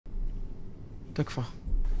تكفى.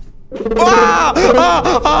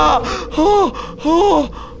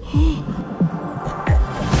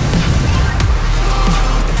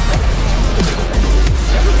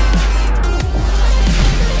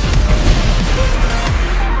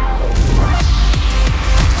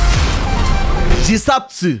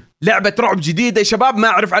 جيساتسو لعبة رعب جديدة يا شباب، ما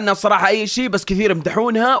أعرف عنها الصراحة أي شيء، بس كثير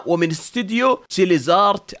يمدحونها، ومن استوديو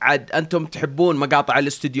تشيليزارت. عاد أنتم تحبون مقاطع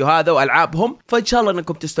الاستوديو هذا وألعابهم، فإن شاء الله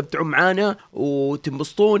أنكم تستمتعون معانا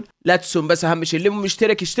وتنبسطون. لا تنسون بس أهم شيء اللي مو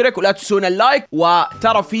مشترك يشترك، ولا تنسون اللايك.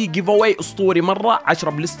 وترى في جيف أواي أسطوري مرة، 10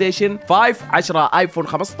 بلاي ستيشن 5، 10 آيفون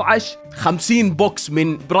 15، 50 بوكس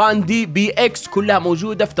من براندي بي اكس، كلها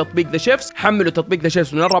موجودة في تطبيق ذا شيفس. حملوا تطبيق ذا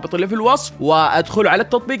شيفس من الرابط اللي في الوصف، وادخلوا على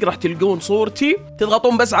التطبيق راح تلقون صورتي،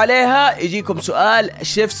 تضغطون بس عليها يجيكم سؤال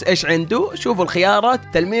الشيفس ايش عنده. شوفوا الخيارات،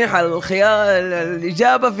 تلميح على الخيار،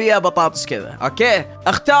 الإجابة فيها بطاطس كذا. اوكي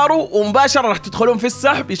اختاروا ومباشرة راح تدخلون في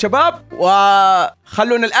السحب يا شباب.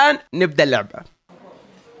 وخلونا الآن نبدأ اللعبة.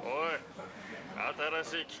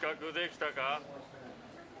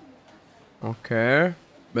 اوكي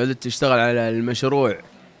بدأت تشتغل على المشروع.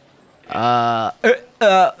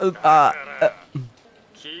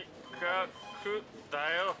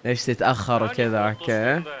 ليش تتأخر وكذا؟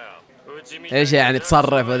 اوكي ايش يعني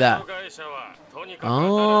تصرف ذا؟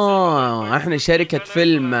 احنا شركة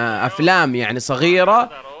فيلم افلام يعني صغيرة،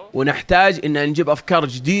 ونحتاج ان نجيب افكار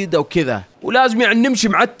جديدة وكذا، ولازم يعني نمشي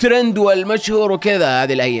مع الترند والمشهور وكذا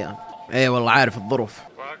هذه الايام. اي والله عارف الظروف.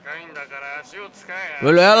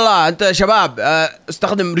 قول له يلا انت يا شباب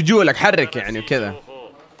استخدم رجولك، حرك يعني وكذا.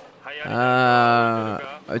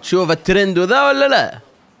 تشوف الترند وذا ولا لا؟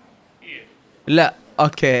 لا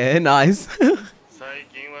اوكي نايس.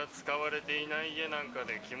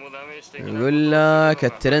 يقول لك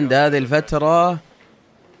الترند هذه الفترة.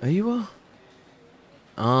 ايوه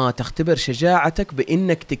تختبر شجاعتك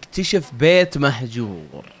بانك تكتشف بيت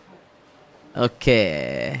مهجور.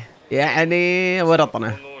 اوكي يعني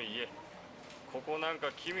ورطنا.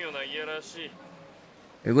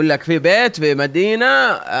 يقول لك في بيت في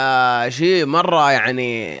مدينة شيء مرة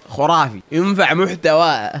يعني خرافي، ينفع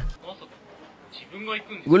محتوى.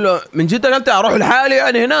 يقول له من جد قلت اروح لحالي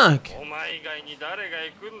يعني هناك؟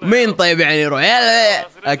 مين طيب يعني يروح؟ يلا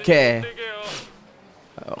اوكي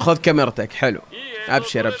خذ كاميرتك. حلو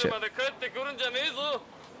ابشر ابشر.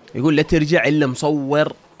 يقول لا ترجع الا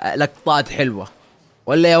مصور لقطات حلوة،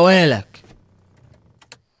 ولا يا ويلك.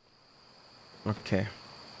 اوكي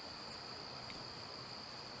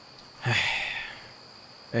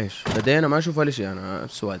ايش بدينا؟ ما اشوف ولا شيء، انا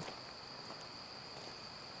سواد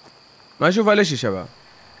ما اشوف ولا شيء شباب.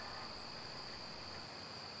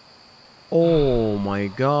 اوه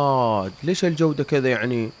ماي جاد، ليش الجودة كذا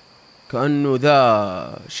يعني كأنه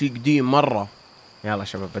ذا شيء قديم مرة. يلا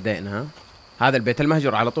شباب بدينا. هذا البيت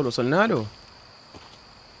المهجور على طول وصلنا له.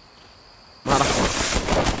 ما راح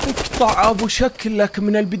اقطع ابو شكلك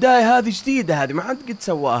من البداية. هذه جديدة، هذه ما حد قد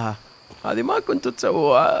سواها، هذه ما كنتوا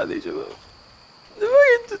تسووها هذه شباب، ما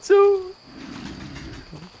كنتوا تسووها.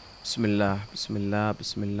 بسم الله بسم الله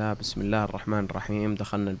بسم الله بسم الله الرحمن الرحيم.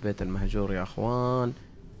 دخلنا البيت المهجور يا اخوان.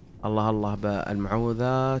 الله الله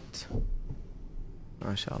بالمعوذات،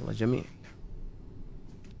 ما شاء الله جميل.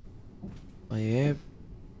 طيب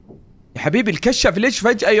يا حبيبي الكشف ليش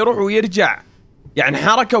فجأة يروح ويرجع؟ يعني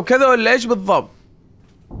حركة وكذا ولا ايش بالضبط؟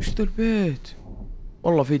 ايش ذا البيت؟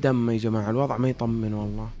 والله في دم يا جماعة، الوضع ما يطمن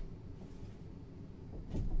والله.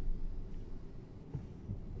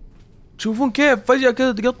 تشوفون كيف فجأة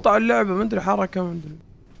كذا تقطع اللعبة، ما ادري حركة ما ادري.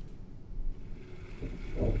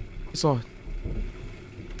 صوت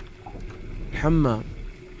الحمام.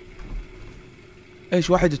 ايش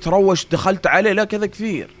واحد يتروش دخلت عليه؟ لا كذا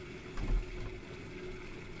كثير.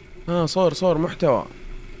 صور محتوى.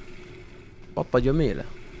 بطة جميلة.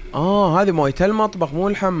 هذه موية المطبخ مو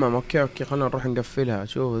الحمام. اوكي خلينا نروح نقفلها.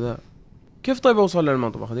 شوفوا ذا كيف. طيب اوصل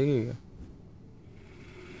للمطبخ دقيقة.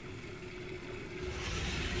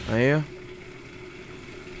 ايوه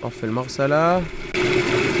طفي المغسلة.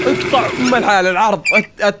 اقطع ام الحال العرض،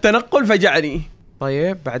 التنقل فجعني.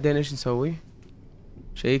 طيب بعدين ايش نسوي؟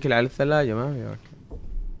 شيك على الثلاجة ما في. اوكي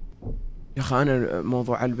يا اخي انا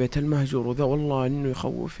موضوع البيت المهجور وذا والله انه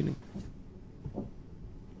يخوفني.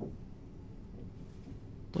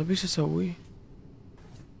 طيب ايش اسوي؟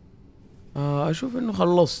 اشوف انه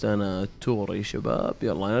خلصت انا التور يا شباب.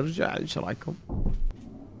 يلا نرجع. ايش رايكم؟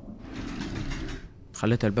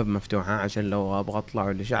 خليت الباب مفتوح عشان لو ابغى اطلع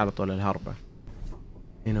ولا شيء على طول الهربة.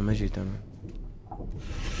 هنا ما جيت انا.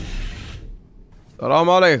 السلام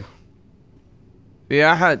عليكم. في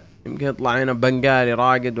احد؟ يمكن يطلع هنا بنغالي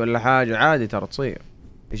راقد ولا حاجة، عادي ترى تصير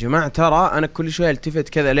يا جماعة. ترى انا كل شوية التفت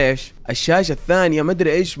كذا، ليش؟ الشاشة الثانية ما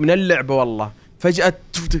ادري ايش من اللعبة والله فجأة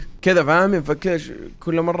كذا فاهم؟ فكش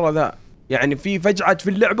كل مرة ذا يعني في فجعة في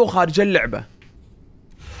اللعبة وخارج اللعبة.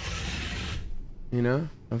 هنا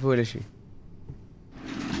ما في ولا شيء.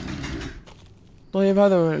 طيب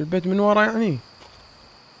هذا البيت من ورا يعني.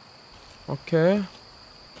 اوكي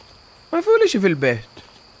ما في ولا شيء في البيت،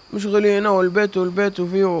 مشغلين والبيت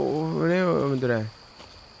وفيه ومدري.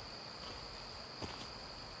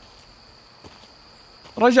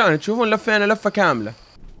 رجعنا تشوفون لفينا لفة كاملة.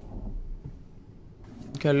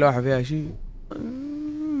 كان لوحة فيها شيء.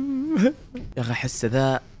 يا اخي احس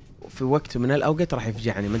ذا في وقت من الاوقات راح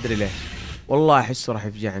يفجعني، ما ادري ليش، والله احسه راح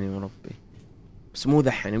يفجعني من ربي، بس مو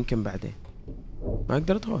ذحين، يمكن بعدين. ما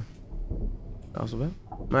اقدر ادخل. اصبر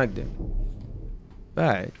ما اقدر.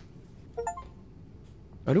 باعد.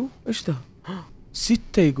 الو ايش ذا؟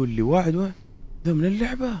 6 يقول لي 1 1. ذا من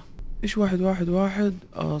اللعبة. ايش 1 1 1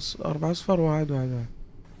 4 صفر 1 1 1.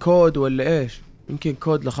 كود ولا ايش؟ يمكن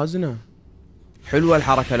كود لخزنة. حلوة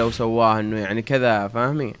الحركة لو سواها انه يعني كذا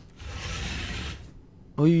فاهمين.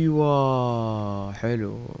 ايوه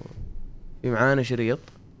حلو. في معانا شريط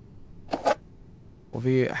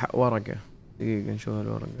وفي ورقة. دقيقة نشوف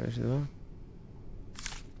الورقة ايش ذا.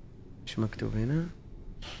 ايش مكتوب هنا؟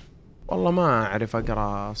 والله ما اعرف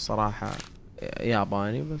اقرا الصراحة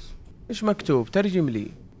ياباني، بس ايش مكتوب؟ ترجم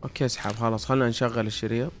لي. اوكي اسحب خلاص، خلنا نشغل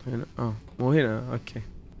الشريط هنا. مو هنا. اوكي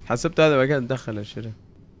حسبت هذا مكان ندخل الشريط.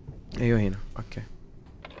 ايوه هنا. اوكي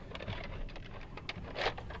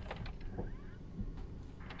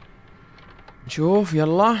نشوف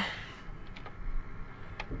يلا.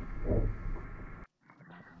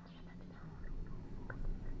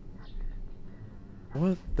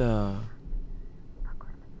 وات ذا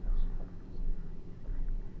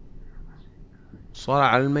صار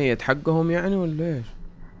على الميت حقهم يعني ولا ايش؟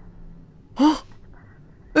 ها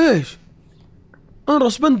ايش؟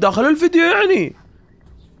 انرس بنت داخل الفيديو يعني.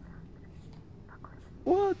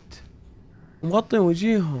 وات مغطين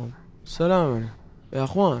وجيههم. السلام عليكم يا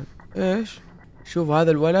اخوان. ايش؟ شوف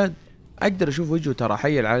هذا الولد اقدر اشوف وجهه ترى،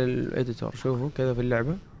 حيل على الاديتور. شوفوا كذا في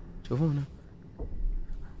اللعبة، شوفونه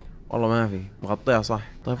والله ما في مغطيها صح.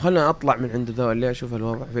 طيب خلنا اطلع من عند ذا اللي اشوف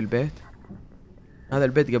الوضع في البيت. هذا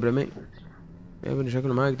البيت قبل ما يا ابني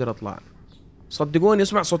شكله ما اقدر اطلع. صدقوني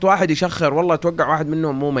اسمع صوت واحد يشخر، والله اتوقع واحد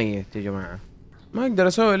منهم مو ميت يا جماعة. ما اقدر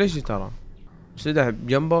اسوي ليش ترى، سدح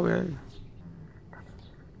بجنبهم يعني.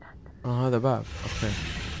 هذا باب. اوكي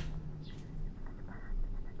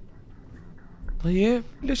طيب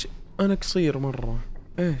ليش انا قصير مرة؟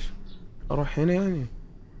 ايش اروح هنا يعني؟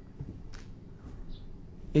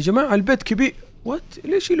 يا جماعة البيت كبير. وات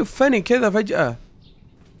ليش يلفني كذا فجأة؟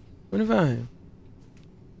 ماني فاهم.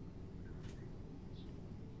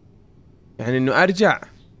 يعني انه ارجع.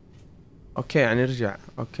 اوكي يعني ارجع.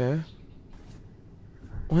 اوكي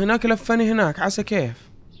وهناك لفني هناك. عسى كيف،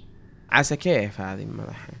 عسى كيف هذه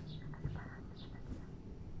المدحين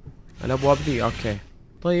الابواب ذي. اوكي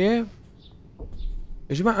طيب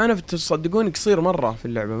يا جماعة انا تصدقوني قصير مرة في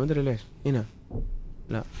اللعبة، ما ادري ليش. هنا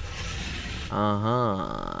لا.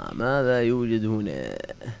 اها ماذا يوجد هنا؟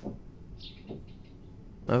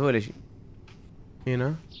 ما في ولا شيء.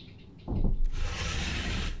 هنا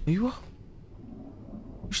ايوه.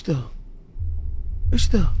 ايش ذا؟ ايش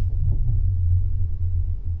ذا؟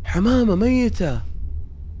 حمامة ميتة.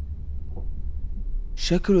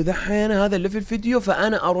 شكله ذحين هذا اللي في الفيديو،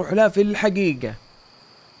 فانا اروح له في الحقيقة.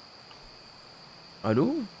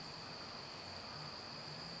 الو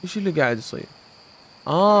ايش اللي قاعد يصير؟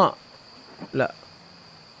 لا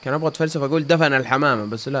كان ابغى اتفلسف اقول دفن الحمامة،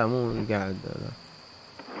 بس لا مو قاعد. لا.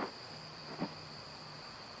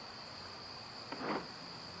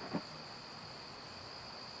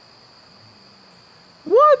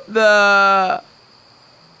 وات ذا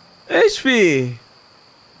ايش فيه؟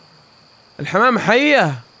 الحمامة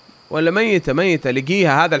حية ولا ميتة؟ ميتة.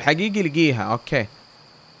 لقيها هذا الحقيقي لقيها. اوكي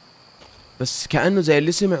بس كأنه زي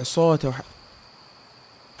اللي سمع صوته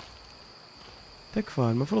تكفى.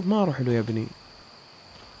 المفروض ما اروح له يا ابني.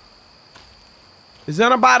 اذا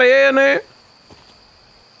انا بعريني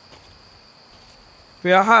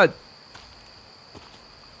في احد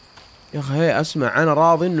يا اخي. هي اسمع انا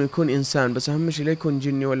راضي انه يكون انسان، بس اهم شيء لا يكون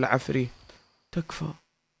جني ولا عفريت. تكفى.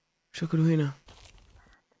 شكله هنا.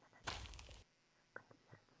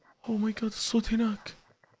 اوه ماي جاد الصوت هناك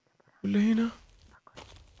ولا هنا؟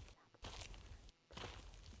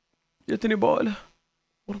 جتني بوله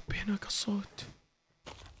وربي هناك الصوت.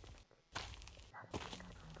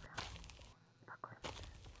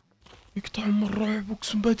 يقطع من الرعب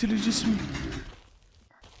اقسم باتي لجسمي.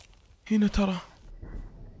 هنا ترى.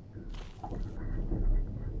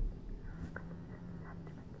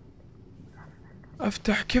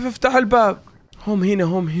 افتح كيف افتح الباب؟ هم هنا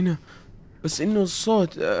هم هنا. بس انه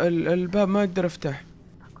الصوت الباب ما اقدر افتح.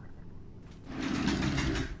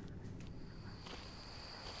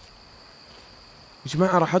 يا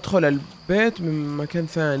جماعة راح ادخل البيت من مكان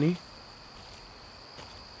ثاني.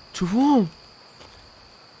 تشوفوهم؟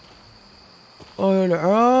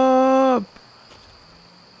 العاب.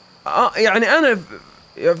 يعني انا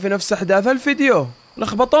في نفس احداث الفيديو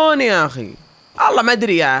لخبطوني يا اخي. والله ما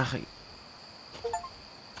ادري يا اخي.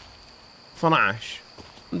 12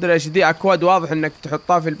 مدري ايش دي اكواد، واضح انك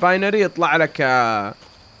تحطها في الباينري يطلع لك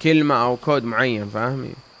كلمة او كود معين،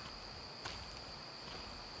 فاهمي؟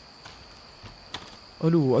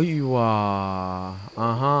 الو ايوه.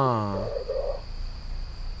 اها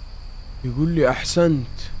يقول لي احسنت.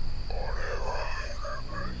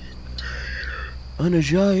 انا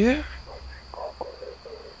جايع.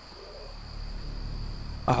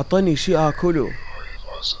 اعطاني شيء اكله.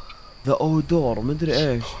 ذا اودور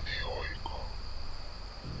مدري ايش،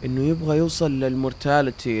 انه يبغى يوصل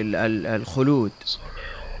للمورتاليتي الخلود.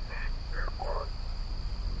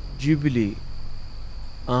 جيب لي.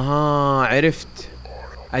 اها عرفت.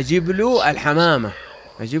 اجيب له الحمامة.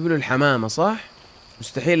 اجيب له الحمامة صح؟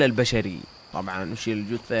 مستحيل البشري طبعا. نشيل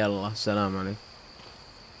الجثة. يلا السلام عليكم.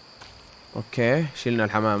 اوكي شلنا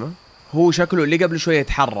الحمامة. هو شكله اللي قبل شوية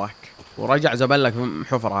يتحرك ورجع زبلك في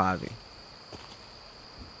الحفرة هذه.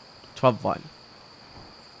 تفضل.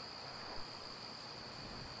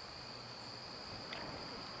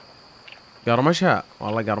 قرمشها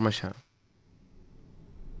والله قرمشها.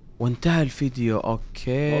 وانتهى الفيديو.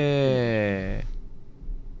 اوكي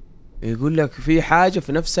يقول لك في حاجة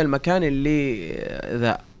في نفس المكان اللي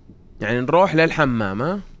ذا، يعني نروح للحمام.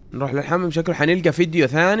 ها نروح للحمام، شكله حنلقى فيديو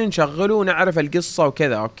ثاني نشغله ونعرف القصة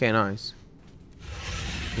وكذا. اوكي نايس.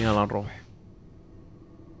 يلا نروح.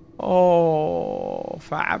 اوه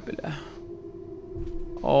فعبله.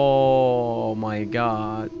 اوه ماي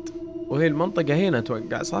جاد. وهي المنطقة هنا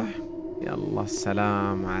اتوقع صح؟ يلا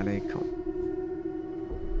السلام عليكم.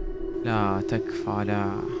 لا تكفى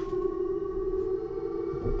لا.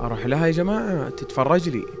 اروح لها يا جماعة تتفرج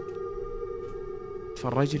لي.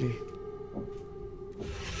 تفرج لي.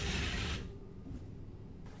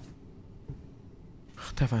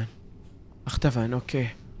 اختفن. اوكي.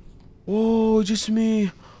 اوه جسمي.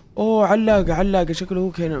 اوه علاقة شكله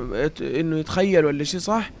هو كان انه يتخيل ولا شي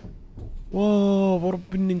صح؟ واو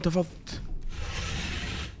برب اني انتفضت.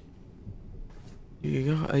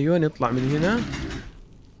 دقيقة ايوه نطلع من هنا.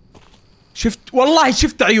 والله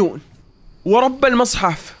شفت عيون ورب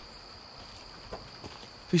المصحف.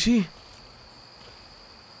 في شي.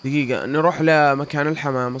 دقيقة نروح لمكان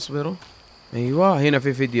الحمام. اصبروا. ايوه هنا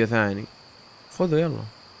في فيديو ثاني. خذوا يلا.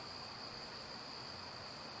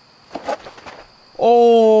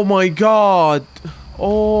 اوه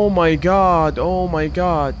ماي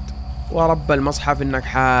جاد. ورب المصحف انك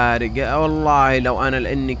حارق. والله لو انا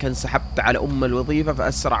لاني كان سحبت على الوظيفة في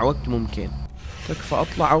اسرع وقت ممكن. تكفى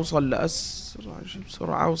اطلع اوصل لاسرع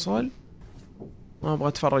بسرعة. اوصل. ما ابغى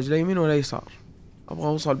اتفرج لا يمين ولا يسار. ابغى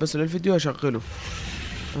اوصل بس للفيديو اشغله.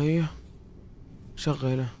 ايوه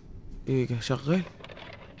شغله. دقيقة شغل.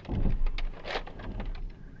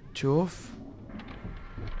 شوف.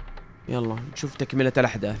 يلا نشوف تكملة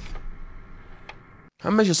الاحداث.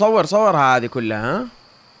 اهم شي صور هذه كلها. ها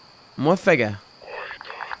موثقة.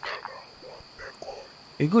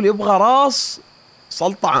 يقول يبغى راس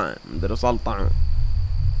سلطعان. مدري سلطعان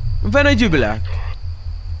من فين اجيب لك؟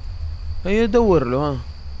 هي دور له. ها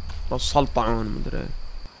راس سلطعان مدري.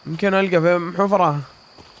 يمكن القى في حفرة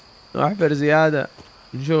احفر زيادة.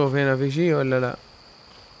 نشوف هنا في شي ولا لا.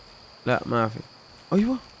 لا ما في.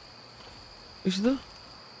 ايوه ايش ذا؟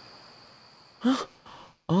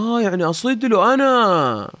 ها يعني اصيد له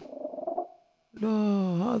انا. لا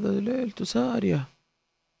هذا ليلته سارية.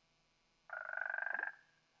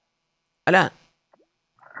 الان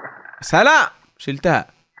سلام. شلتها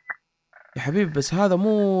يا حبيبي. بس هذا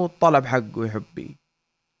مو الطلب حقه يا حبي.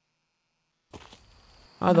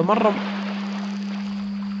 هذا مرة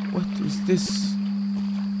وات از ذس؟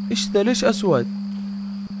 ايش ذا؟ ليش اسود؟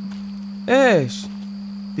 ايش؟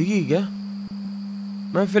 دقيقة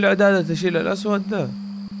ما في الاعدادات تشيل الاسود ذا.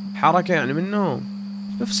 حركة يعني منه.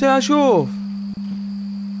 نفسي اشوف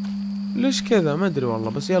ليش كذا. ما ادري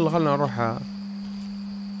والله. بس يلا خلنا نروح.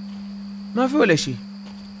 ما في ولا شيء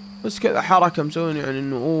بس كذا حركة مسوين يعني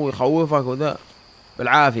انه يخوفك وذا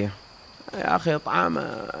بالعافية. يا اخي طعام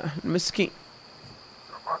المسكين.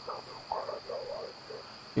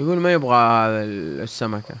 يقول ما يبغى هذا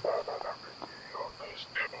السمكة.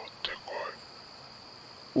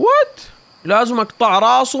 وات لازم اقطع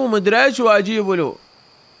راسه ومدري ايش واجيبه له.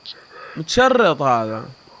 متشرط هذا.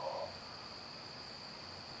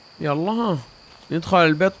 يلا ها ندخل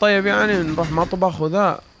البيت طيب يعني نروح مطبخ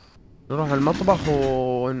وذا. نروح المطبخ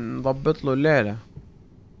ونضبط له الليلة.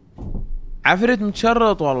 عفريت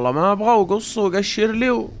متشرط والله ما ابغى وقص وقشر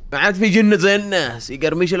لي عاد في جنة زي الناس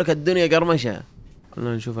يقرمش لك الدنيا قرمشة.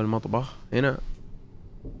 خلنا نشوف المطبخ هنا.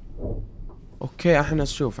 اوكي احنا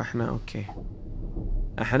شوف احنا اوكي.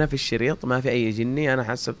 احنا في الشريط ما في اي جني. انا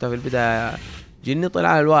حسبتها في البداية جني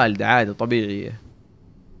طلع الوالدة عادي طبيعية.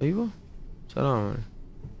 ايوه سلام عليكم.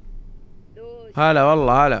 هلا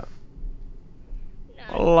والله هلا.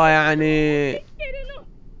 والله يعني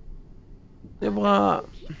نبغى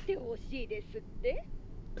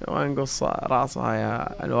نقص راسها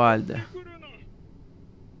يا الوالدة.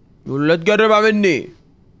 يقول لا تقربها مني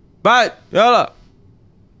بعد يلا.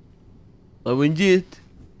 طيب وين جيت؟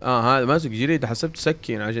 هذا ماسك جريدة حسبت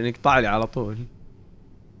سكين عشان يقطع لي على طول.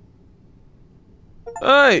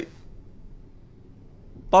 اي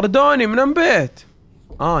طردوني من البيت.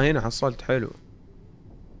 هنا حصلت حلو.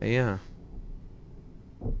 اياه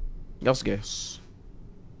قص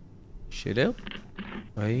شريط.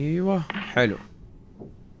 ايوه حلو.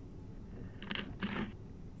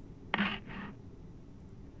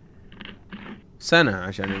 سنة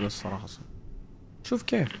عشان يقص راسه. شوف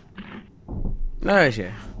كيف. لا يا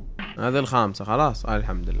شيخ هذه الخامسة خلاص.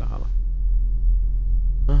 الحمد لله خلاص.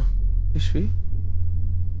 ايش في؟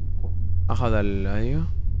 اخذ ايوه.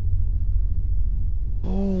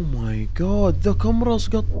 اوه ماي جاد ذا كم راس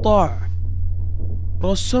قطع.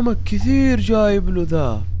 راس سمك كثير جايب له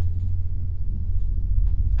ذا.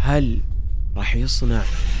 هل راح يصنع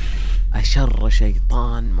اشر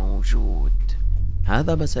شيطان موجود؟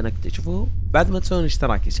 هذا بس نكتشفه بعد ما تسوون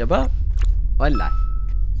اشتراك يا شباب. ولا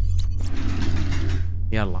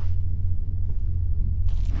يلا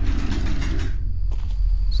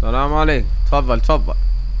السلام عليكم. تفضل تفضل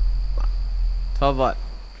تفضل.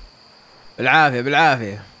 بالعافية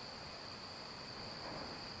بالعافية.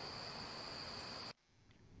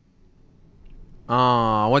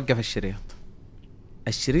 وقف الشريط.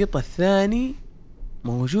 الشريط الثاني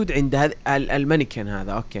موجود عند هذا المانيكن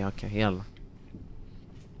هذا. اوكي يلا.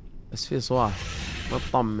 بس في صوت ما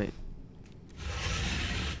تطمن.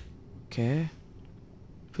 اوكي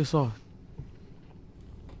في صوت.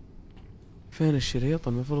 فين الشريط؟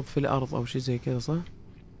 المفروض في الارض او شيء زي كذا صح؟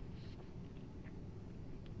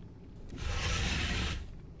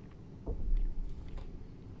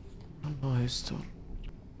 الله يستر.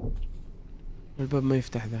 الباب ما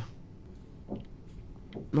يفتح ذا.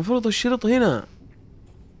 المفروض الشريط هنا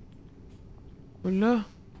ولا؟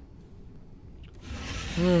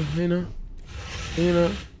 هنا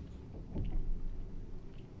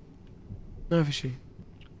ما في شيء.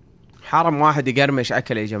 حرم واحد يقرمش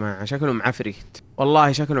اكل يا جماعة. شكله معفريت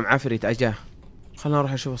والله شكله معفريت. اجاه. خلنا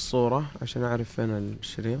نروح نشوف الصورة عشان اعرف فين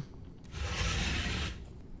الشريط.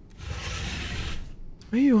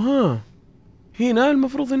 ايوه هنا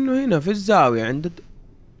المفروض انه هنا في الزاوية عند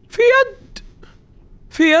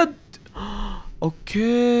في يد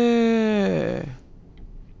اوكي.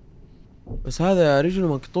 بس هذا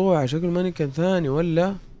رجله مقطوعة شكله مانيكن ثاني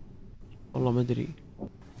ولا؟ والله ما ادري.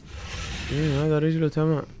 هذا رجله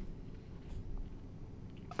تمام.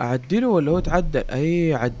 اعدله ولا هو تعدل؟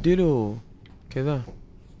 عدله كذا.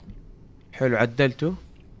 حلو عدلته.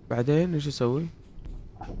 بعدين ايش اسوي؟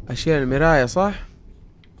 اشيل المراية صح؟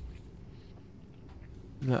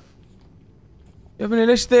 لا يا ابني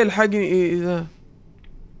ليش ذا الحقني ذا؟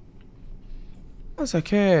 بس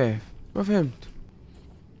كيف؟ ما فهمت.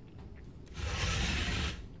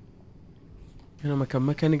 هنا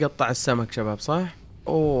مكان يقطع السمك شباب صح؟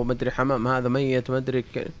 اوه مدري حمام هذا ميت مدري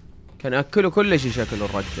كان اكله كل شيء شكله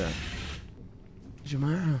الرجال. يا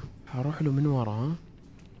جماعة حروح له من ورا.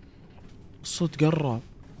 الصوت قرب.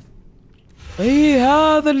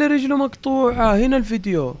 هذا اللي رجله مقطوعة. هنا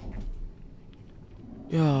الفيديو.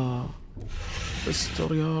 يا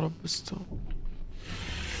استر يا رب استر.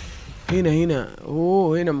 هنا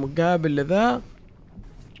هنا مقابل لذا.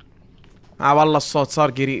 والله الصوت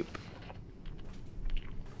صار قريب.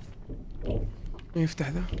 ما يفتح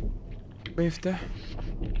ذا. ما يفتح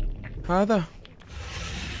هذا.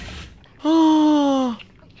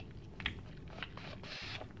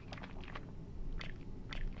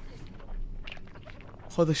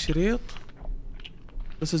 خذ الشريط.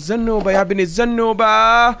 بس الزنوبة يا ابني الزنوبة.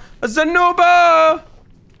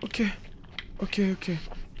 اوكي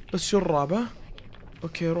بس شرابة.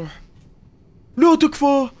 اوكي روح. لا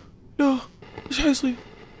تكفى. لا ايش حيصير؟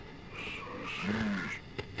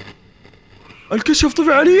 الكشف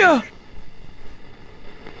طفى عليا.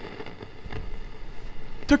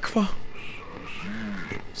 تكفى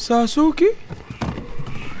ساسوكي.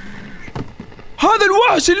 هذا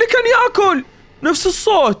الوحش اللي كان ياكل نفس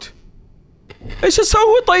الصوت. ايش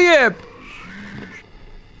اسوي طيب؟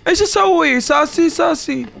 ايش اسوي؟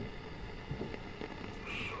 ساسي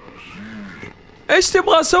ايش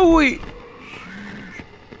تبغى اسوي؟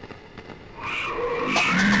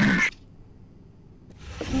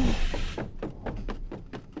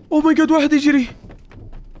 اوه ماي جاد واحد يجري.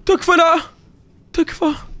 تكفى لا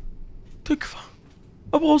تكفى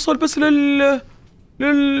ابغى اوصل بس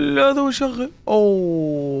هذا وشغل.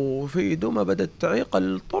 اوه في دومة بدأت تعيق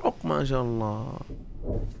الطرق ما شاء الله.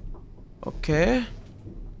 اوكي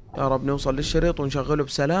يا رب نوصل للشريط ونشغله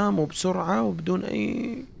بسلام وبسرعة وبدون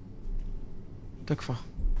اي تكفى.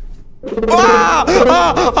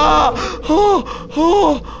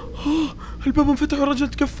 الباب انفتح والرجل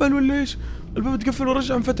تقفل ولا ايش؟ الباب تقفل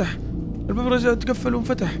ورجع انفتح. الباب رجع تقفل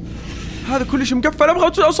وانفتح. هذا كل شيء مقفل.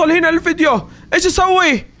 ابغى اوصل هنا للفيديو. ايش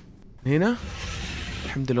اسوي؟ هنا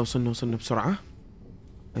الحمد لله وصلنا بسرعة.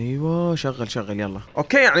 ايوه شغل يلا.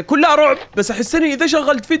 اوكي يعني كلها رعب بس احس اني اذا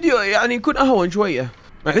شغلت فيديو يعني يكون اهون شوية.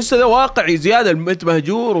 احس هذا واقعي زيادة. البيت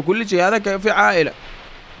مهجور وكل شيء. هذا في عائلة.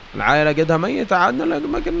 العائلة قدها ميتة عادنا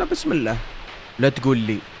ما قلنا بسم الله. لا تقول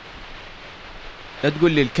لي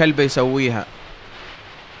الكلب يسويها.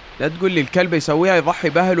 لا تقول لي الكلب يسويها يضحي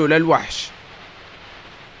بأهله للوحش.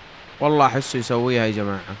 والله احسه يسويها يا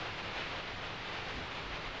جماعة.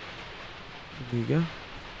 دقيقة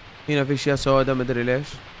هنا في اشياء سوداء مدري ليش.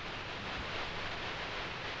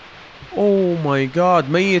 اوه ماي جاد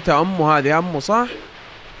ميتة امه. هذه امه صح؟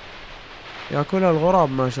 ياكلها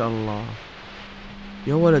الغراب ما شاء الله.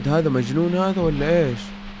 يا ولد هذا مجنون هذا ولا ايش؟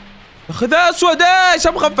 اخذ اسود ايش؟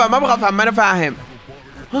 ابغى افهم ما انا فاهم.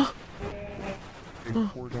 ها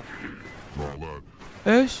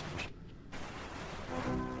ايش؟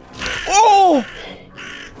 اوه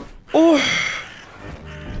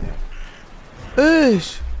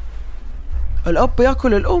ايش؟ الاب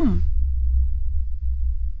ياكل الام.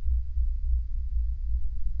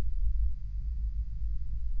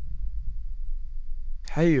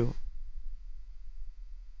 حيو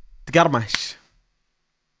تقرمش.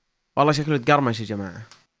 والله شكله تقرمش يا جماعة.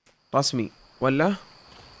 رسمي ولا؟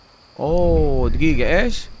 اوه دقيقة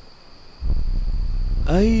ايش؟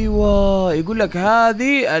 ايوه يقول لك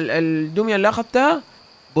هذه الدمية اللي اخذتها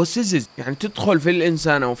بوسيزز يعني تدخل في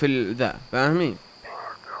الانسان او في ذا فاهمين؟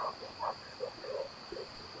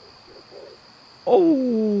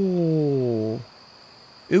 اوه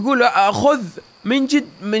يقول خذ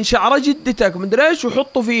من شعر جدتك مدري ايش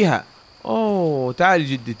وحطه فيها. اوه تعال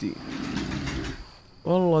جدتي.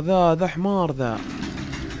 والله ذا حمار. ذا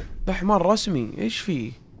حمار رسمي. ايش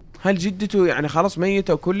فيه؟ هل جدته يعني خلاص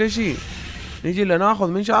ميتة وكل شيء نجي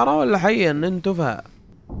ناخذ من شعرها ولا حيا ننتفها؟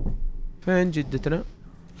 فين جدتنا؟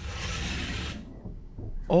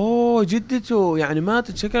 اوه جدته يعني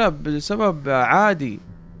ماتت شكلها بسبب عادي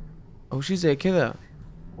او شيء زي كذا.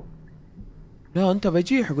 لا انت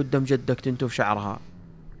بجيح قدام جدك تنتف شعرها.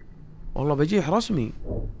 والله بجيح رسمي.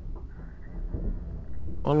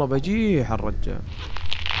 والله بجيح الرجال.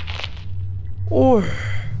 اوه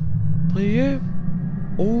طيب.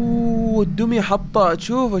 اوه الدمية حطة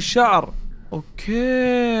تشوف الشعر.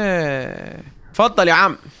 اوكي تفضل يا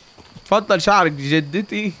عم تفضل شعرك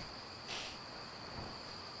جدتي.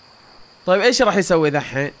 طيب ايش راح يسوي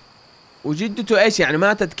ذحين؟ وجدته ايش يعني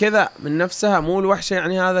ماتت كذا من نفسها مو الوحشة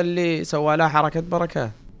يعني هذا اللي سوى لها حركة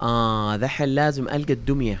بركة؟ ذحين لازم القى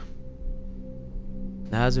الدمية.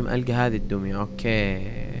 لازم القى هذه الدمية.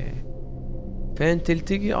 اوكي فين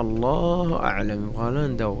تلتقي؟ الله اعلم. يبغالنا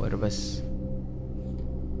ندور بس.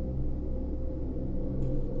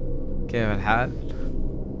 كيف الحال؟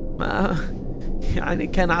 ما يعني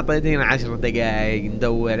كان اعطيتينا 10 دقائق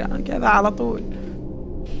ندور كذا على طول.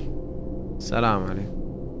 السلام عليكم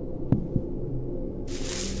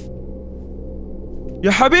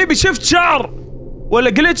يا حبيبي. شفت شعر ولا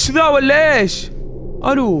جلتش ذا ولا ايش؟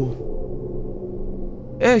 الو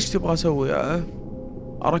ايش تبغى اسوي؟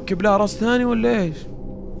 اركب لها راس ثاني ولا ايش؟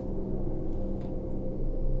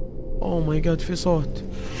 اوه ماي جاد في صوت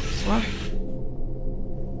صح؟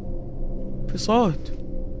 في صوت.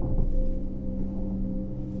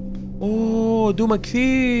 اوه دومة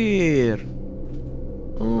كثير.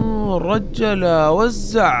 اوه الرجل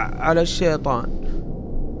وزع على الشيطان.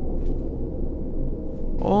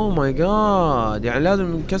 اوه ماي جاد يعني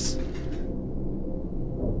لازم نكسر.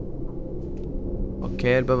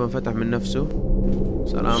 اوكي الباب انفتح من نفسه.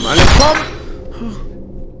 سلام عليكم.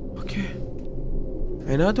 اوكي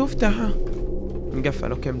عيناته افتح.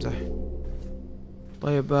 مقفل. اوكي امزح.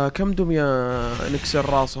 طيب كم دمية نكسر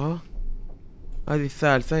راسها؟ هذه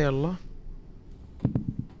الثالثة. يلا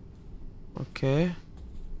اوكي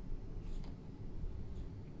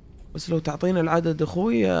بس لو تعطينا العدد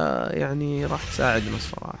اخوي يعني راح تساعدنا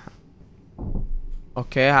الصراحة.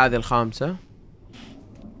 اوكي هذه الخامسة.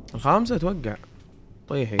 الخامسة اتوقع.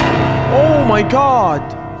 طيحي. اوه ماي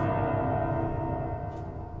جاد.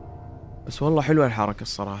 بس والله حلوة الحركة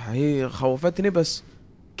الصراحة، هي خوفتني بس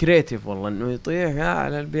كريتيف والله انه يطيح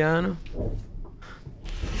على البيانو.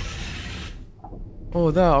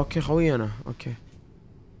 اوه ذا اوكي خوي انا اوكي.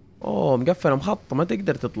 اوه مقفلة مخط ما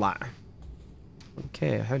تقدر تطلع.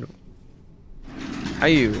 اوكي حلو.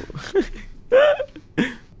 حيو.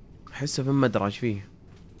 احسه في مدرج فيه.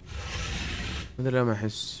 مدري لما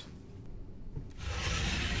احس.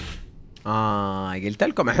 قلت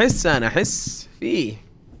لكم احس فيه.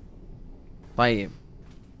 طيب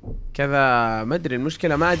كذا ما ادري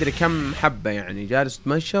المشكلة، ما ادري كم حبة يعني جالس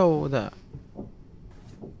تمشى وذا.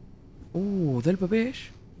 اوه ذا الباب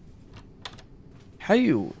ايش؟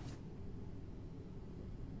 حيو.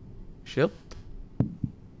 شط.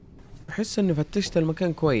 احس اني فتشت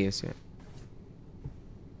المكان كويس يعني.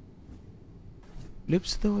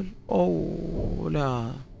 لبس ذول. اوه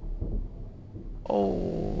لا.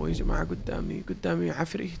 اوه يا جماعة قدامي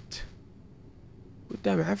عفريت.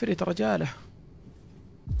 قدامي عفريت رجاله.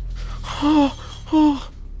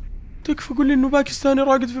 تكفى قول لي انه باكستاني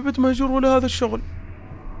راقد في بيت مهجور ولا هذا الشغل.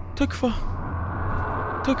 تكفى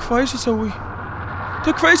ايش اسوي؟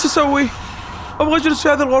 ابغى اجلس في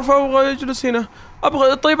هذه الغرفة، ابغى اجلس هنا،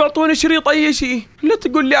 طيب اعطوني شريط اي شيء، لا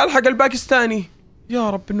تقول لي الحق الباكستاني. يا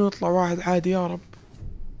رب انه يطلع واحد عادي يا رب.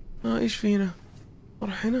 ايش في هنا؟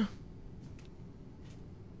 اروح هنا.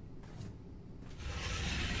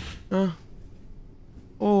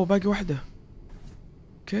 اوه باقي واحدة.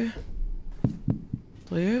 اوكي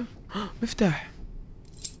طيب. مفتاح.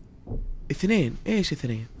 2. ايش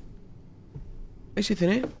 2؟ ايش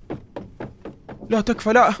 2؟ لا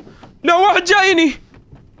تكفى لا واحد جايني.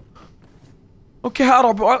 اوكي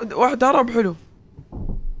هرب واحد هرب حلو.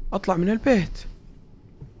 اطلع من البيت.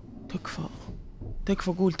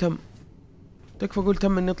 تكفى قول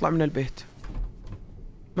تم اني اطلع من البيت.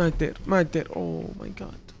 ما اقدر اوه ماي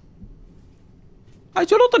جاد.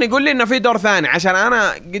 جلطني يقول لي انه في دور ثاني عشان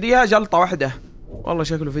انا قديها جلطة واحدة. والله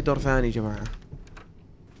شكله في دور ثاني يا جماعة.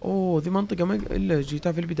 اوه ذي منطقة ما الا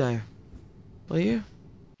جيتها في البداية. طيب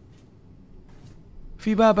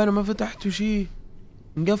في باب انا ما فتحته شيء،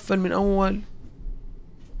 مقفل من اول.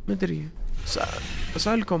 ما ادري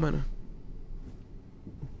اسألكم انا.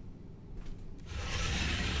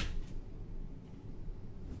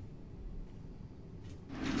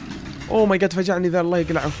 اوه ماي جاد فجعني ذا الله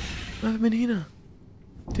يقلعه. ما من هنا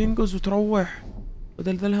تنقز وتروح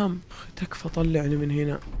بدل ذا الهم. تكفى طلعني من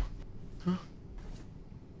هنا.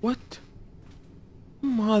 وات؟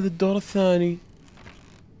 هذا الدور الثاني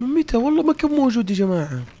من متى؟ والله ما كان موجود يا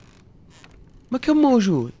جماعة، ما كان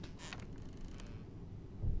موجود.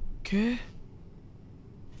 اوكي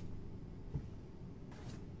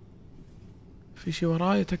في شي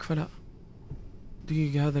وراي؟ تكفى لا.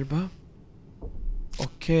 دقيقة هذا الباب.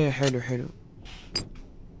 اوكي حلو.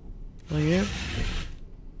 طيب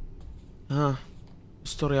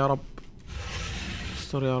استر يا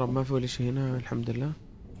رب ما في ولا شيء هنا الحمد لله.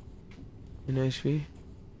 هنا ايش فيه؟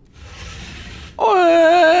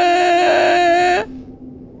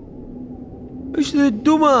 ايش ذا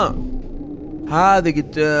الدمى؟ هذا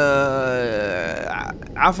قد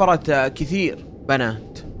عفرت كثير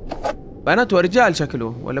بنات ورجال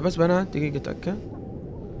شكله، ولا بس بنات؟ دقيقة اتأكد.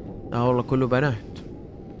 والله كله بنات.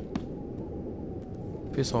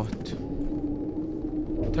 في صوت.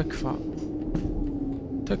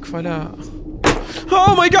 تكفى لا.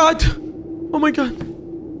 اوه ماي جاد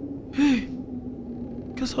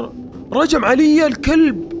كسر رجم علي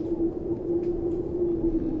الكلب.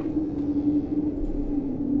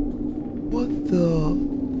 وذا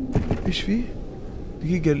ايش فيه؟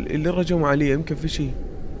 دقيقة اللي رجموا علي يمكن في شيء.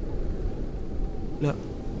 لا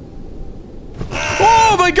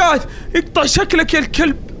اوه ماي جاد اقطع شكلك يا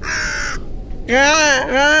الكلب.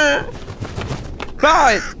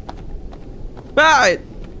 بعد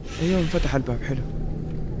ايوه انفتح الباب حلو.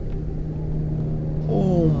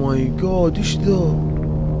 اوه ماي جاد ايش ذا؟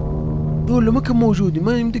 ذول ما كان موجودين،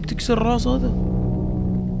 ما يمديك تكسر الراس هذا.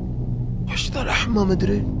 ايش ذا الاحمى ما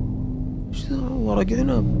ادري ايش ذا. ورق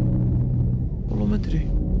عنب والله ما ادري.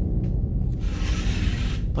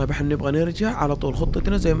 طيب احنا نبغى نرجع على طول،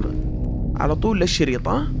 خطتنا زي ما على طول للشريط.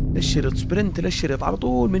 للشريط سبرنت للشريط على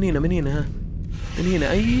طول. من هنا من هنا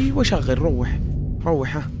ايوه شغل. روح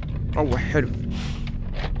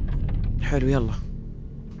حلو يلا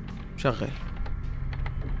شغل.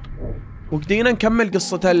 وقدينا نكمل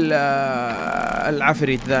قصة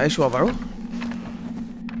العفريت ذا. ايش وضعه؟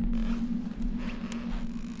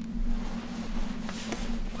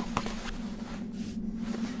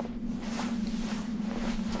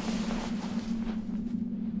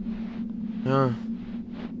 ها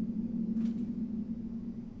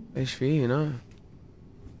ايش في هنا؟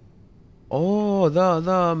 اوه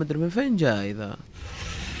ذا مدري من فين جاي ذا.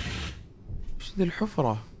 ايش ذي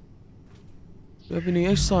الحفرة يا ابني؟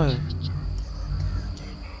 ايش صاير؟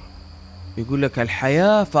 يقول لك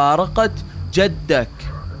الحياة فارقت جدك.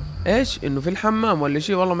 ايش انه في الحمام ولا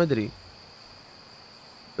شيء؟ والله ما ادري،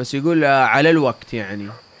 بس يقول على الوقت يعني.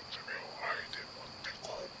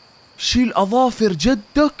 شيل اظافر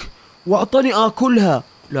جدك واعطني اكلها.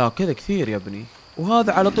 لا كذا كثير يا ابني.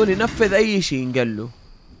 وهذا على طول ينفذ اي شيء ينقل له.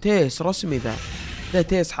 تيس رسمي ذا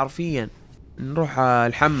تيس حرفيا. نروح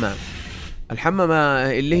الحمام. الحمام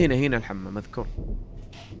اللي هنا الحمام اذكر،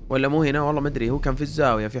 ولا مو هنا والله ما ادري. هو كان في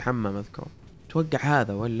الزاوية في حمام اذكر. توقع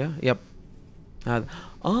هذا ولا يب هذا.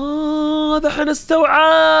 ذا انا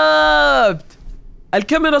استوعبت.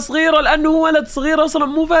 الكاميرا صغيرة لانه هو ولد صغير اصلا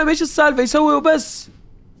مو فاهم ايش السالفة، يسوي وبس.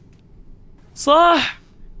 صح،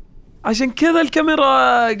 عشان كذا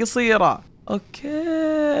الكاميرا قصيرة. اوكي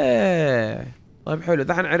طيب حلو،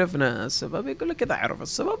 دحين عرفنا السبب. يقول لك اذا عرف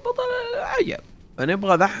السبب بطل عجب.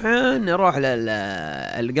 فنبغى دحين نروح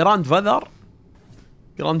للجراند فذر.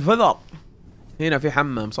 جراند فذر هنا في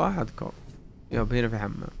حمام صح اذكر. يب هنا في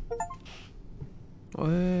حمام.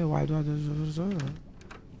 ايه واحد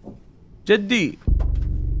جدي.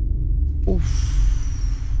 اوف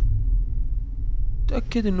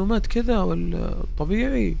تأكد انه مات كذا ولا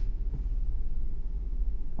طبيعي؟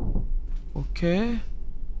 اوكي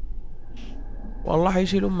والله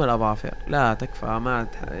حيشيل الاظافر. لا تكفى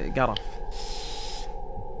مات قرف.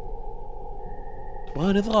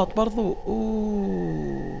 تبغى نضغط برضو.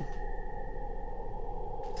 اوه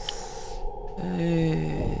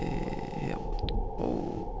ايه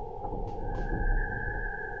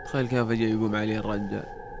تخيل كيف فجأة يقوم عليه الرجال.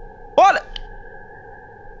 ولا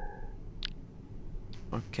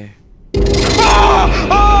اوكي.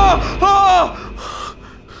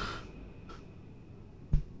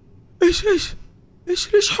 ايش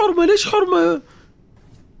ليش حرمة؟ ليش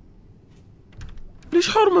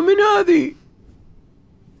حرمة من هذه؟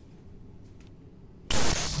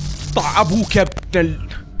 طع ابوك يا ابن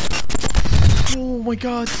اوه ماي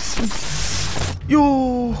جاد.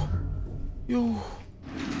 يوه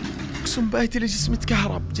اقسم بآيتي جسمي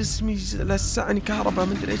تكهرب. جسمي لسعني كهرباء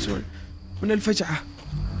ما ادري ايش من الفجعة.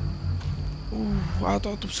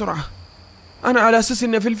 اعطوا بسرعة. انا على اساس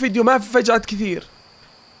انه في الفيديو ما في فجعات كثير،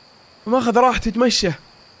 ما اخذ راحتي اتمشى.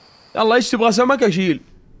 يلا ايش تبغى سمك اشيل؟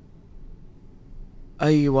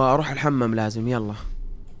 ايوه اروح الحمام لازم. يلا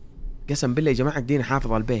قسم بالله يا جماعة قدينا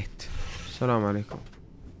حافظ البيت. السلام عليكم.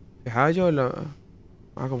 في حاجة ولا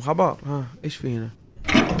معكم خبر؟ ها ايش في هنا؟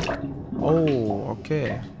 اوه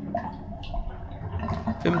اوكي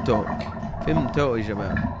فهمتوا يا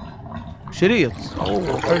شباب. شريط.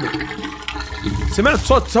 اوه حلو. سمعت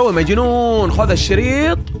صوت سوى مجنون. خذ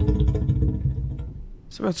الشريط.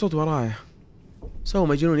 سمعت صوت ورايا سوى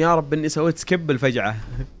مجنون. يا رب اني سويت سكيب الفجعة.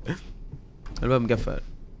 الباب مقفل.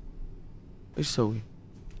 ايش سوي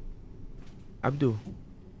عبدو؟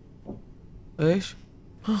 ايش؟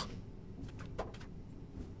 ها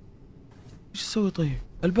ايش اسوي طيب؟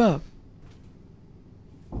 الباب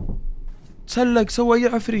تسلق سوى اي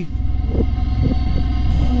عفري.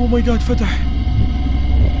 اوه ماي جاد فتح.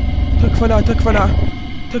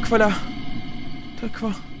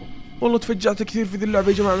 تكفى. والله تفجعت كثير في ذي اللعبة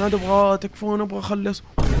يا جماعة. ما عاد ابغى تكفون، ابغى اخلص.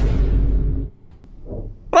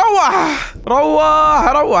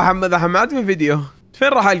 روح محمد احمد في فيديو. فين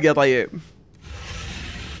راح القى طيب؟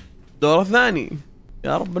 الدور الثاني.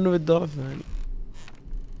 يا رب انه في الدور الثاني.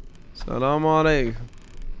 السلام عليكم.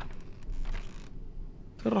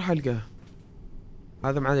 فين راح القاه؟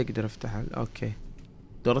 هذا ما عاد اقدر افتحه. اوكي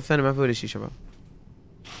الدور الثاني ما في ولا شيء شباب.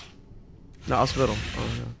 لا اصبروا.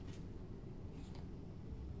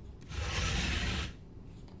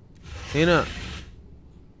 هنا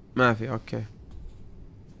ما في. اوكي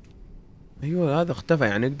ايوه هذا اختفى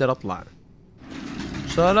يعني اقدر اطلع.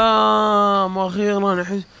 سلام اخيرا.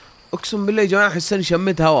 احس اقسم بالله يا جماعه احس اني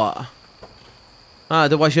شميت هواء.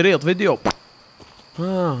 تبغى شريط فيديو؟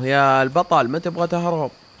 يا البطل ما تبغى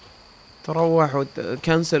تهرب تروح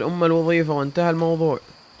وتكنسل الوظيفة وانتهى الموضوع.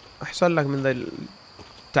 احسن لك من ذا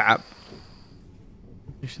التعب.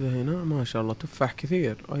 ايش ذا هنا؟ ما شاء الله تفاح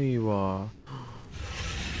كثير. ايوه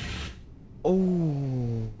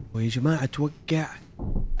اوه يا جماعة توقع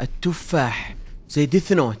التفاح زي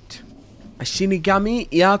ديث نوت. الشينيغامي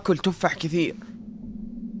ياكل تفاح كثير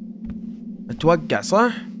اتوقع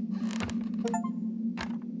صح؟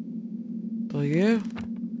 طيب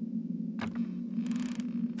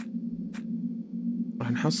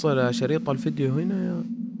راح نحصل شريط الفيديو هنا.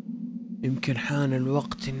 يمكن حان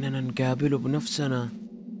الوقت اننا نقابله بنفسنا.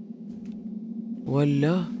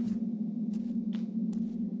 ولا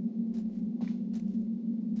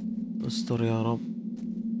استر يا رب،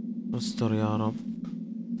 استر يا رب.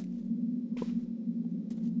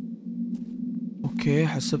 اوكي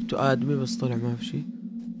حسبته ادمي بس طلع ما في شي.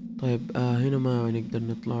 طيب هنا ما نقدر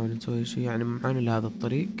نطلع ولا نسوي شي، يعني معانا لهذا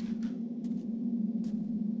الطريق.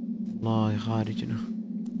 الله يخارجنا.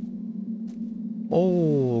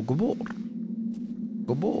 اوه قبور،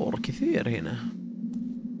 قبور كثير هنا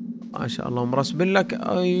ما شاء الله مرسبين لك.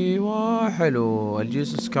 ايوه حلو،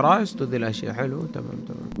 الجيسوس كرايست وذي الاشياء. حلو تمام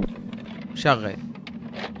تمام. شغل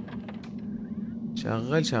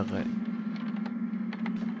شغل شغل.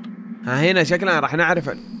 ها هنا شكلنا راح نعرف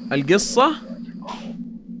القصة.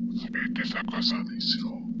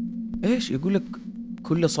 ايش يقول لك؟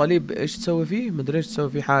 كل صليب ايش تسوي فيه؟ مدري ايش تسوي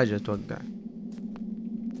فيه، حاجة اتوقع.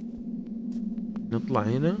 نطلع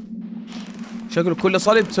هنا. شكله كل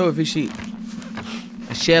صليب تسوي فيه شيء.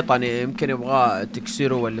 الشيطان يمكن يبغى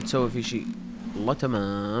تكسره ولا تسوي فيه شيء. الله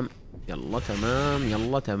تمام، يلا تمام،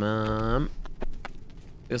 يلا تمام.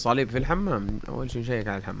 في صليب في الحمام، اول شيء نشيك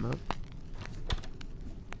على الحمام.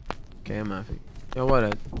 اوكي ما في يا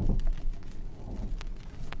ولد.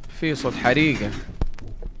 في صوت حريقة،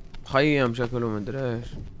 مخيم شكله مدري ايش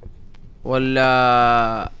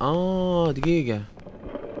ولا دقيقة.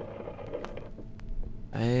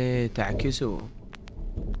 ايه تعكسوا.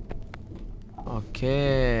 اوكي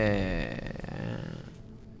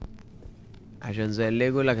عشان زي اللي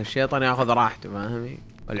يقول لك الشيطان ياخذ راحته، فاهمي؟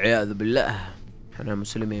 والعياذ بالله. احنا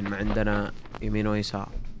مسلمين ما عندنا يمين ويسار،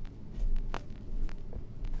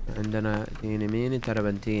 عندنا اثنين يمين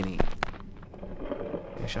تربنتيني.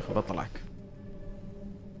 يا شيخ بطلك.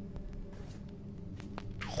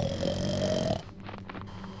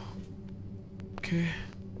 اوكي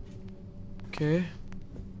اوكي.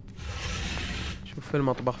 شوف في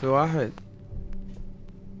المطبخ في واحد.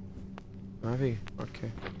 ما في. اوكي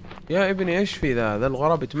يا ابني ايش في ذا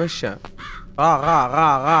الغراب يتمشى. غا غا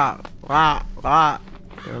غا غا غا غا.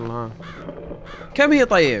 يلا كم هي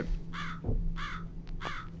طيب؟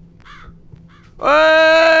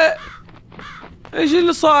 ايش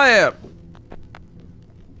اللي صاير؟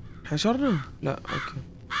 حشرنا؟ لا اوكي.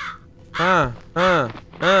 ها ها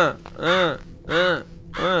ها ها ها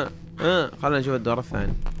ها ها. خلنا نشوف الدور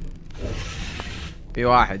الثاني. في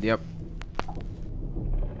واحد يب.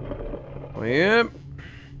 طيب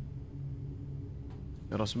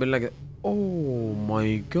يرسم لك. اوه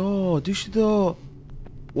ماي جاد ايش ذا؟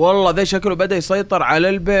 والله ذا شكله بدأ يسيطر على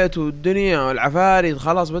البيت والدنيا والعفاريت،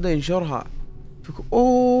 خلاص بدأ ينشرها.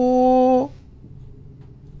 اوه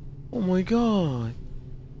ماي جاد.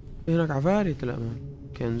 هناك عفاريت الأمان.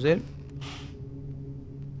 كنزل.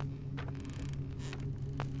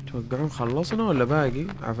 توقعون خلصنا ولا باقي؟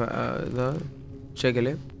 ذا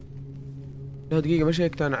شقلب. لا دقيقة ما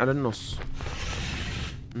شيكت أنا على النص.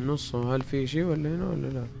 النص هل في شي ولا هنا ولا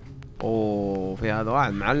لا؟ اوه في هذا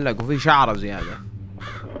واحد معلق وفي شعره زيادة.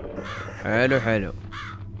 حلو حلو،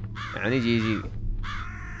 يعني جي.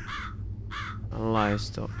 الله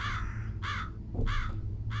يستر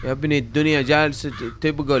يا ابني، الدنيا جالسة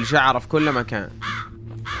تبقى شعره في كل مكان.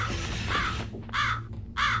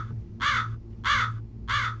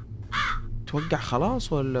 توقع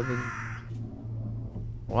خلاص ولا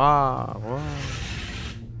واو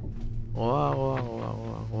واو واو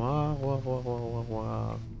واو واو واو واو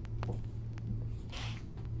واو.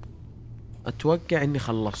 اتوقع اني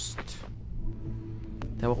خلصت.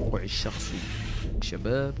 توقعي الشخصي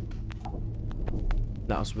شباب.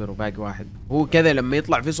 لا اصبروا باقي واحد. هو كذا لما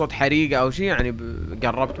يطلع في صوت حريقة او شيء يعني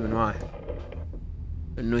قربت من واحد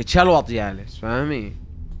انه يتشلوط جالس، فاهمي؟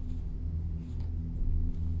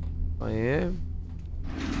 طيب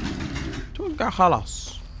اتوقع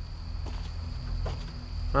خلاص.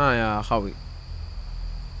 يا اخوي.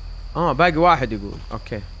 باقي واحد يقول.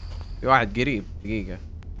 اوكي في واحد قريب. دقيقة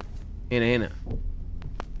هنا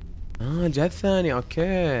الجهة الثانية.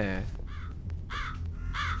 اوكي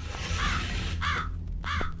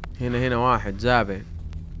هنا واحد زابل.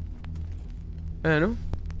 هنا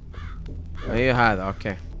اي هذا.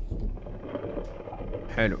 اوكي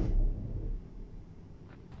حلو.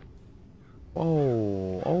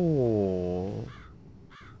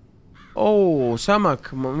 اوه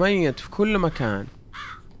سمك ميت في كل مكان.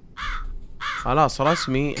 خلاص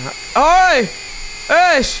رسمي.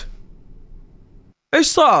 ايش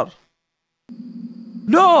صار؟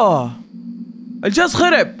 لا الجهاز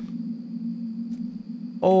خرب.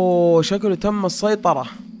 اوه شكله تم السيطرة.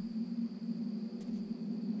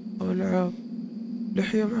 العب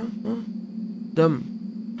لحية معه دم.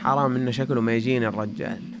 حرام انه شكله ما يجيني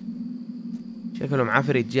الرجال، شكله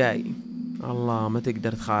معفرت جاي. الله ما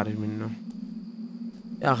تقدر تخارج منه.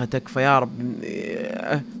 يا اخي تكفى يا رب.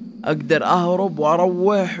 اقدر اهرب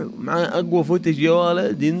واروح مع اقوى فوتج يا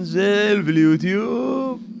ولد ينزل في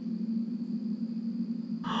اليوتيوب.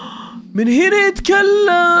 من هنا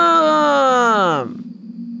يتكلم.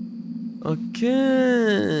 اوكي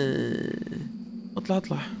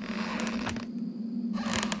اطلع.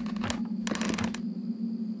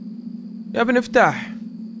 يا ابني افتح.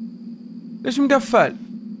 ليش مقفل؟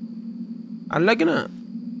 علقنا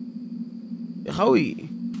يا خوي.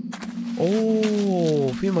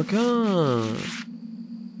 اوه في مكان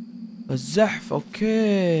الزحف.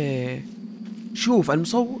 اوكي شوف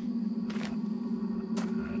المصور.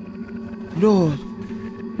 لو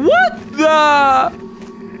وات ذا،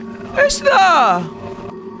 ايش ذا؟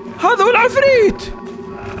 هذا هو العفريت.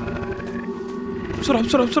 بسرعة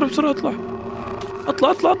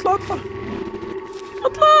اطلع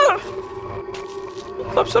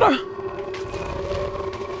بسرعة.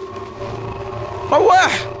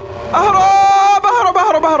 روح. اهرب.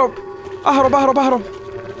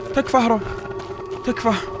 تكفى اهرب.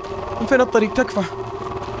 من فين الطريق؟ تكفى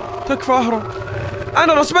اهرب.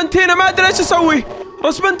 انا رسبنت هنا ما ادري ايش اسوي.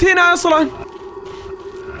 رسبنت هنا اصلا.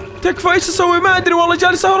 تكفى ايش اسوي ما ادري والله.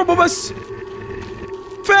 جالس اهرب وبس.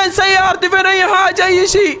 فين سيارتي؟ فين اي حاجة اي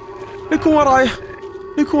شيء؟ يكون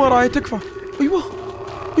ورايا. تكفى. ايوه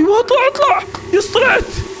اطلع. يس طلعت.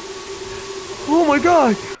 اوه ماي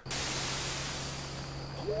جاد.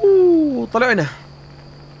 اوه طلعنا.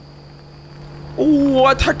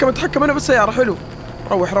 اوه اتحكم انا بالسيارة. حلو.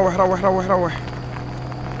 روح.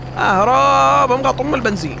 اهرب. ابغى اطم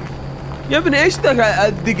البنزين. يا ابني ايش ذاك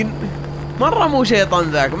الدقن؟ مرة مو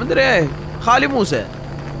شيطان ذاك، مدري ايه. خالي موسى.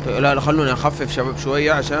 لا خلوني اخفف شباب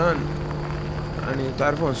شوية عشان يعني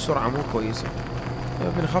تعرفون السرعة مو كويسة. يا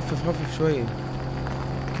ابني خفف شوية.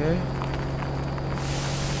 اوكي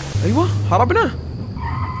ايوه هربنا.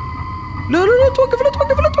 لا توقف.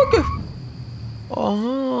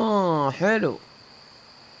 حلو.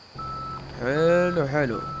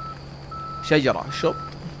 شجرة شط.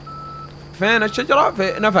 فين الشجرة؟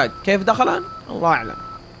 في نفق. كيف دخلان؟ الله اعلم.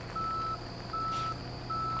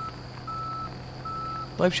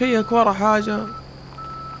 طيب شيك ورا حاجة.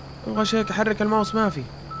 ابغى شيك احرك الماوس ما في.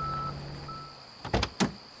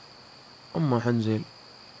 حنزل.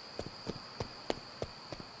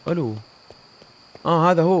 الو.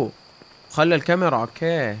 هذا هو. خلى الكاميرا.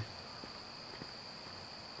 اوكي.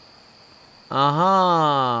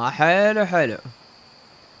 حلو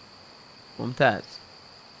ممتاز.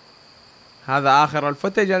 هذا اخر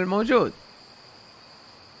الفوتج الموجود.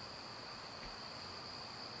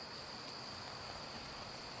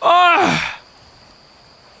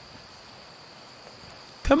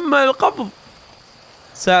 تم القبض.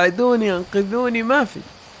 ساعدوني انقذوني. ما في.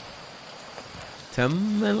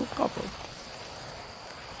 تم القبض.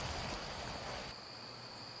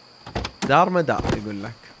 دار مدار يقول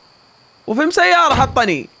لك. وفي سيارة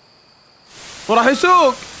حطني وراح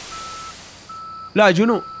يسوق. لا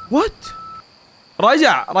جنون. وات؟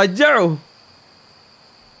 رجعوا.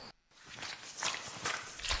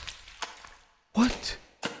 وات؟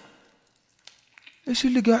 ايش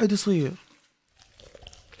اللي قاعد يصير؟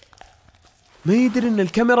 ما يدري ان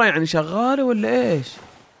الكاميرا يعني شغالة ولا ايش؟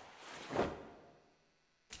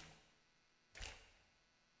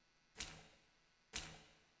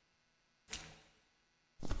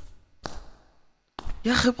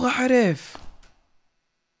 يا اخي ابغى اعرف.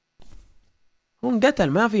 هو انقتل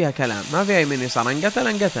ما فيها كلام، ما فيها يمين يسار.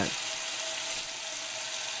 انقتل.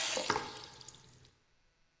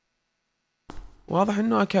 واضح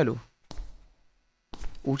انه اكله.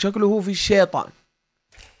 وشكله هو في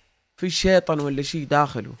الشيطان ولا شيء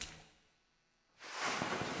داخله.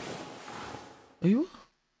 ايوه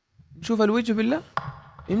نشوف الوجه بالله.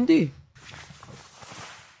 يمديه.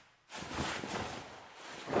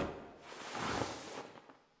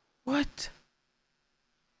 وات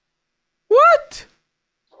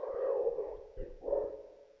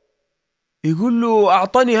يقول له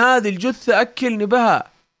اعطني هذه الجثة اكلني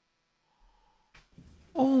بها.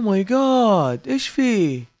 اوه ماي جاد. ايش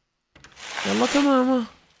فيه؟ والله تمام.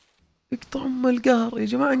 يقطع ام القهر يا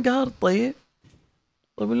جماعة. انقهرت. طيب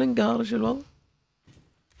اللي انقهر ايش الوضع؟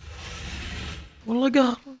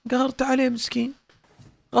 والله قهرت عليه مسكين.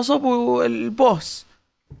 غصبوا البوس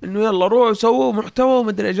انه يلا روحوا سووا محتوى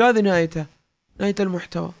ومدري ايش. هذه نهاية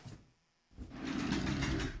المحتوى.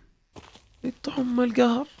 يقطع ام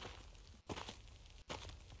القهر.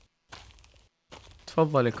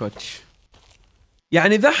 تفضل يا كوتش.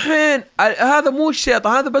 يعني ذحين هذا مو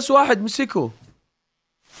الشيطان، هذا بس واحد مسكه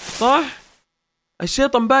صح؟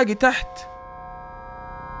 الشيطان باقي تحت.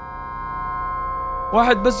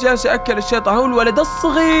 واحد بس جالس يأكل الشيطان. هو الولد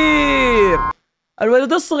الصغير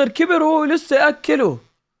الولد الصغير كبر وهو لسه ياكله.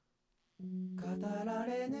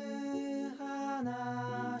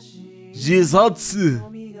 جيزاتس.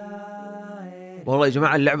 والله يا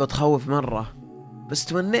جماعة اللعبة تخوف مرة، بس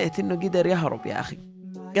تمنيت انه قدر يهرب يا اخي.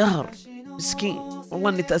 قهر مسكين، والله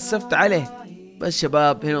اني تأسفت عليه. بس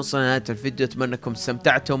شباب هنا وصلنا نهاية الفيديو، اتمنى انكم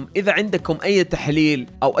استمتعتم. اذا عندكم اي تحليل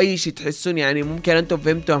او اي شيء تحسون يعني ممكن انتم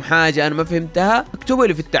فهمتم حاجة انا ما فهمتها، اكتبوا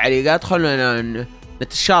لي في التعليقات، خلونا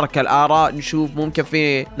نتشارك الآراء، نشوف ممكن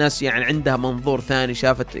في ناس يعني عندها منظور ثاني،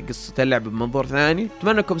 شافت قصة اللعبة بمنظور ثاني.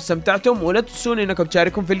 اتمنى انكم استمتعتم، ولا تنسون انكم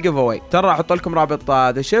تشاركون في الجيف اواي. ترى احط لكم رابط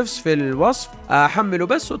ذا شيفس في الوصف، حملوا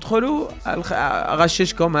بس وادخلوا.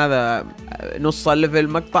 اغششكم هذا نص الليفل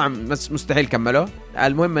مقطع بس مستحيل كملوه.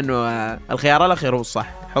 المهم انه الخيار الاخير هو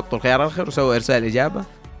الصح، حطوا الخيار الاخير وسووا ارسال اجابة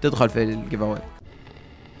تدخل في الجيف اواي.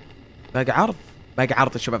 باقي عرض، باقي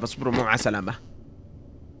عرض يا شباب، اصبروا مو مع سلامة.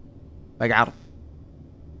 باقي عرض،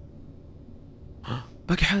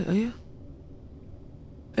 باقي حاجة. ايه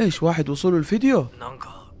ايش؟ واحد وصلوا الفيديو.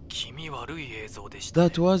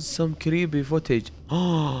 That was some creepy footage.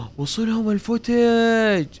 وصلهم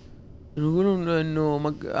الفوتج، يقولون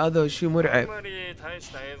انه هذا شيء مرعب.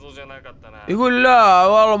 يقول لا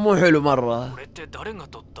والله مو حلو مرة.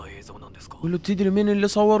 يقول له تدري مين اللي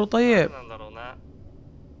صوره؟ طيب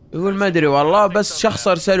يقول ما ادري والله، بس شخص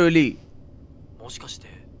ارسله لي.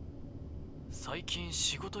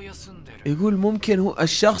 يقول ممكن هو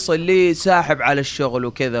الشخص اللي ساحب على الشغل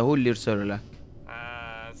وكذا هو اللي يرسله لك.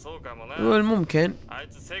 يقول ممكن.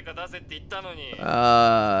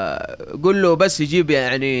 قول له بس يجيب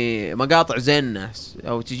يعني مقاطع زي الناس،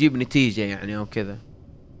 او تجيب نتيجة يعني او كذا.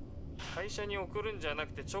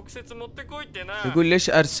 يقول ليش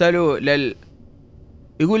ارسلوا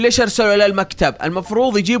يقول ليش ارسلوا للمكتب؟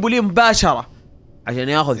 المفروض يجيبوا لي مباشرة عشان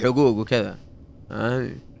ياخذ حقوق وكذا.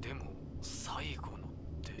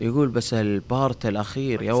 يقول بس البارت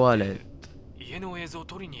الاخير يا ولد،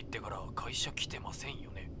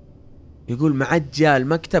 يقول ما عاد جاء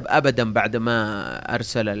المكتب ابدا بعد ما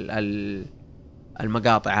ارسل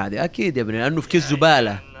المقاطع هذه. اكيد يا ابني لانه في كيس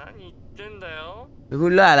زبالة.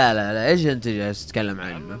 يقول لا ايش انت جالس تتكلم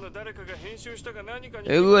عنه؟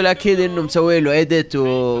 يقول اكيد انه مسوي له ايديت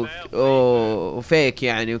وفيك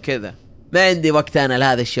يعني وكذا. ما عندي وقت انا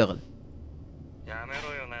لهذا الشغل.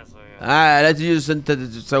 لا تجلس انت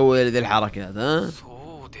تسوي ذي الحركات. ها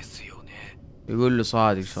يقول له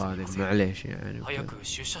صادق معليش يعني.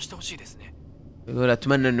 يقول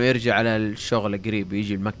اتمنى انه يرجع على الشغل قريب،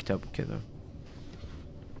 يجي المكتب وكذا.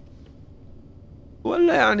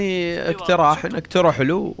 ولا يعني اقتراح انك تروح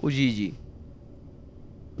له وجي.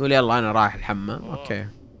 يقول يلا انا رايح الحمام. اوكي.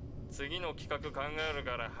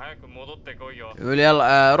 يقول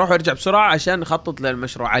يلا روح ارجع بسرعة عشان نخطط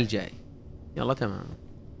للمشروع الجاي. يلا تمام.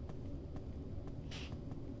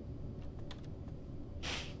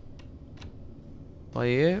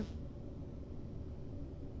 طيب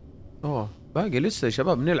اوه باقي لسه يا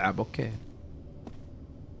شباب نلعب. اوكي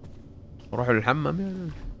روحوا للحمام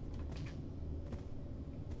يعني.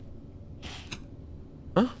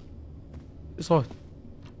 صوت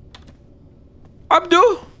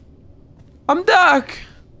عبدو امداك.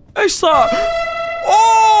 ايش صار؟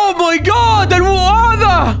 اوه ماي جاد،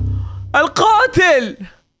 هذا القاتل.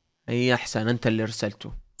 اي احسن انت اللي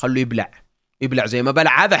ارسلته، خلوه يبلع زي ما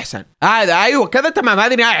بلع. هذا احسن، هذا ايوه كذا تمام.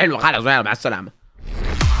 هذه نهاية حلوة. خلاص يلا مع السلامة.